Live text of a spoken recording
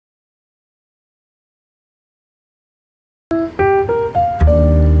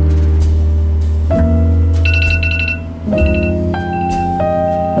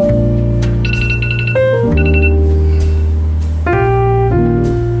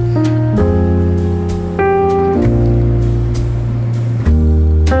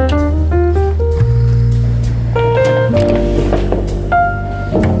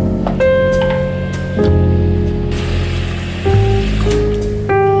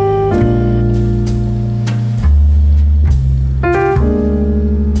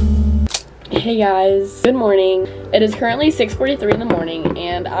Hey guys, good morning. It is currently 6:43 in the morning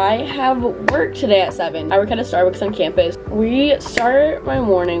and I have work today at 7. I work at a Starbucks on campus. We start my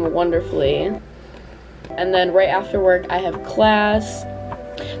morning wonderfully. And then right after work I have class.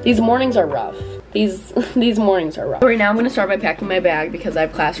 These mornings are rough. These mornings are rough. Right now I'm gonna start by packing my bag because I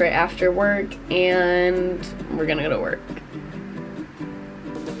have class right after work and we're gonna go to work.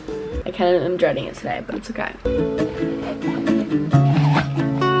 I kind of am dreading it today, but it's okay.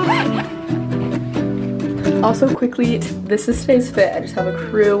 Also quickly, this is today's fit. I just have a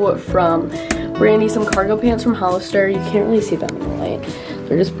crew from Brandy, some cargo pants from Hollister. You can't really see them in the light.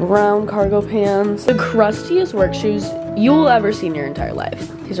 They're just brown cargo pants. The crustiest work shoes you will ever see in your entire life.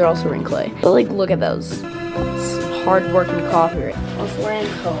 These are also wrinkly. But like, look at those. It's hard working coffee right now. I was wearing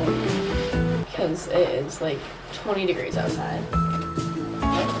a coat because it is like 20 degrees outside.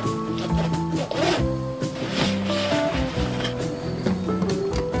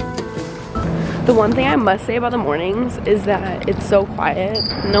 The one thing I must say about the mornings is that it's so quiet.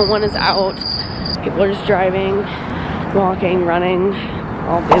 No one is out. People are just driving, walking, running,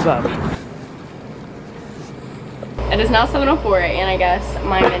 all of the above. It is now 7:04 and I guess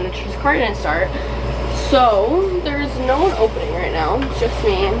my miniatures car didn't start. So there's no one opening right now, it's just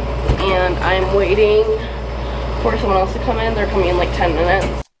me. And I'm waiting for someone else to come in. They're coming in like 10 minutes.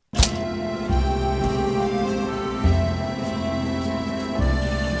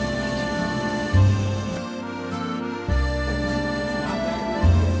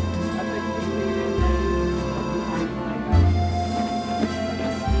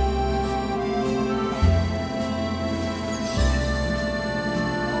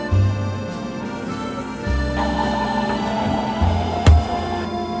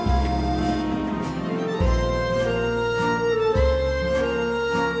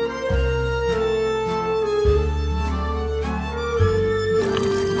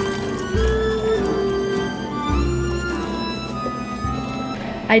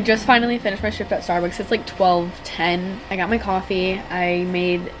 I just finally finished my shift at Starbucks. It's like 12:10. I got my coffee. I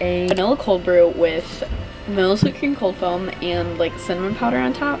made a vanilla cold brew with vanilla sweet cream cold foam and like cinnamon powder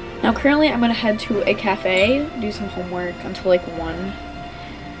on top. Now currently I'm gonna head to a cafe, do some homework until like 1,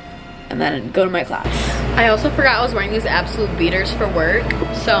 and then go to my class. I also forgot I was wearing these absolute beaters for work,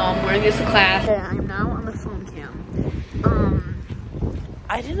 so I'm wearing these to class. Okay, I'm now on the phone cam.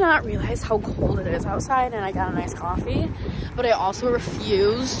 I did not realize how cold it is outside and I got a nice coffee, but I also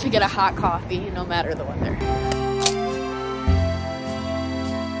refuse to get a hot coffee no matter the weather.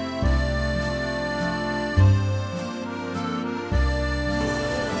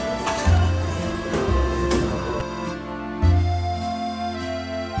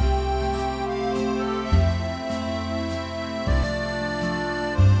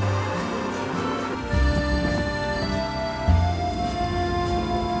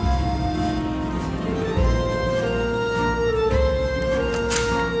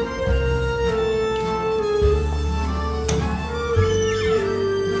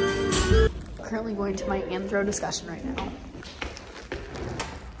 Currently going to my anthro discussion right now.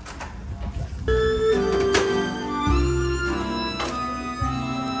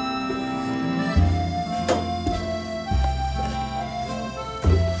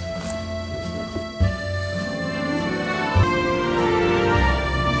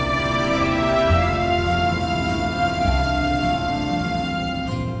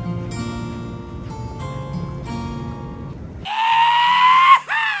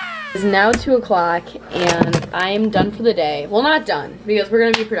 It's now 2 o'clock and I'm done for the day. Well, not done because we're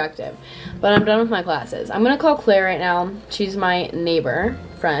gonna be productive, but I'm done with my classes. I'm gonna call Claire right now. She's my neighbor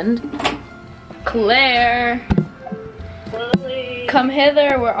friend. Claire, Lily. Come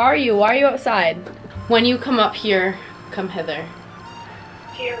hither. Where are you? Why are you outside? When you come up here, come hither.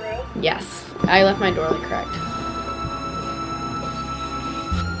 To your room? Yes, I left my door like correct.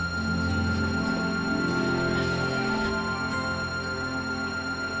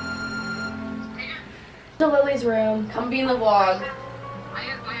 To Lily's room. Come be in the vlog. I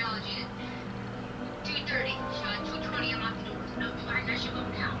have biology at 2:30. 2:20 I'm out the door. No, I should go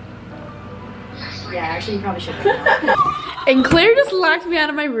now. Yeah, actually you probably should go now. And Claire just locked me out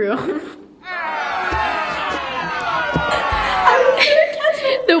of my room.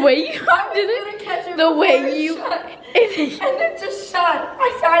 The way you did it. The way you. And it just shut.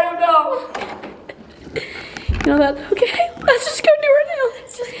 I don't know. You know that? Okay, let's just go do it now.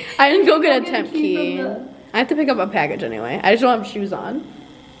 I didn't go get a temp key. I have to pick up a package anyway. I just don't have shoes on.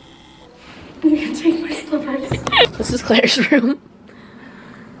 You can take my slippers. This is Claire's room.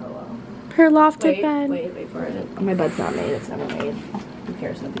 Oh well. Her lofted bed. Wait for it. My bed's not made. It's never made. Who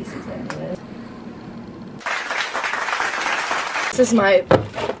cares what pieces there anyways? This is my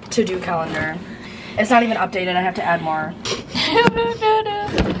to-do calendar. It's not even updated. I have to add more.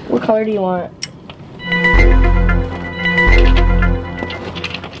 What color do you want?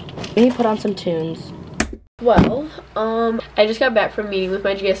 Let me put on some tunes. Well, I just got back from meeting with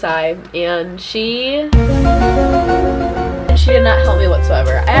my GSI, and she did not help me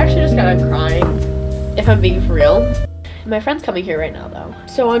whatsoever. I actually just got out crying, if I'm being for real. My friend's coming here right now, though.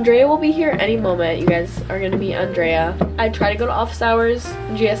 So Andrea will be here any moment. You guys are gonna meet Andrea. I try to go to office hours,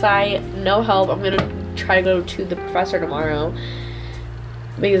 GSI, no help. I'm gonna try to go to the professor tomorrow,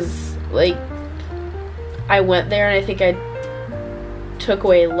 because, like, I went there and I think I took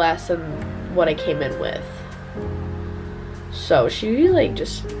away less than what I came in with. So she, like,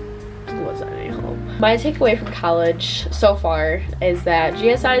 just wasn't any help. My takeaway from college so far is that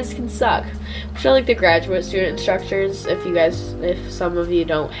GSIs can suck. Which are like the graduate student instructors, if some of you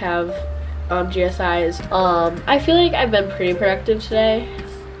don't have GSIs. I feel like I've been pretty productive today.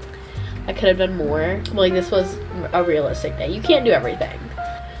 I could have done more. Like, this was a realistic day. You can't do everything.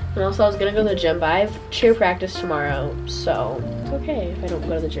 And also, I was gonna go to the gym, but I have cheer practice tomorrow, so it's okay if I don't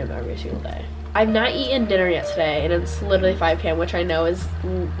go to the gym every single day. I've not eaten dinner yet today, and it's literally 5 p.m., which I know is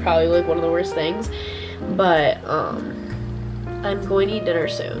probably like one of the worst things, but I'm going to eat dinner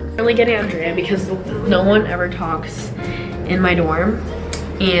soon. I'm really getting Andrea because no one ever talks in my dorm,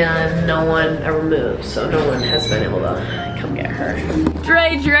 and no one ever moves, so no one has been able to come get her.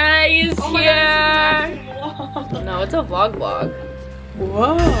 Dre is here! No, it's a vlog.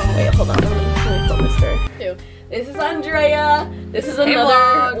 Whoa. Wait, hold on. Let me focus her. This is Andrea. This is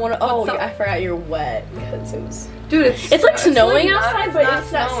another one. Oh, yeah, I forgot you're wet because it was. Dude, it's like snowing outside, but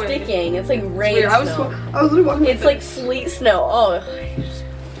it's not sticking. It's like rain snow. I was literally walking. It's like sleet snow. Oh.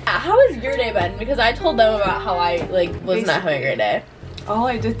 How has your day been? Because I told them about how I was not having a great day. All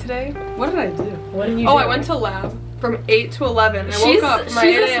I did today? What did I do? What did you do? Oh, I went to lab from 8 to 11. I woke up from my 8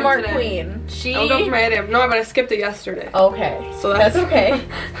 a.m. She's a smart today. queen. I woke up from my 8 a.m. No, but I skipped it yesterday. Okay. So that's okay.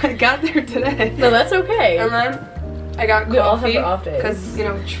 I got there today. No, that's okay. And then I got coffee. Because, you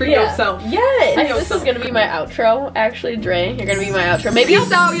know, treat yourself. Yes. This is going to be my outro. Actually, Dre, you're going to be my outro. Maybe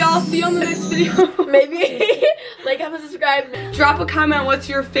peace out, y'all. See you on the next video. Maybe like, comment, subscribe. Drop a comment. What's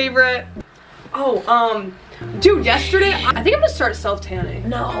your favorite? Oh, dude, yesterday, I think I'm gonna start self-tanning.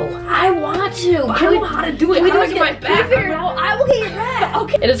 No, I want to. I don't know how to do it. How do I get my back? I will get your back.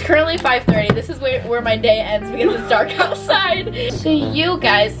 Okay. It is currently 5:30. This is where my day ends because it's dark outside. See you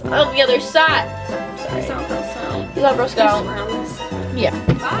guys on the other side. Sorry. You love Bro Scout? Smiles. Yeah.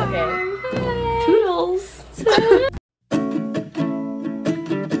 Bye. Okay. Toodles.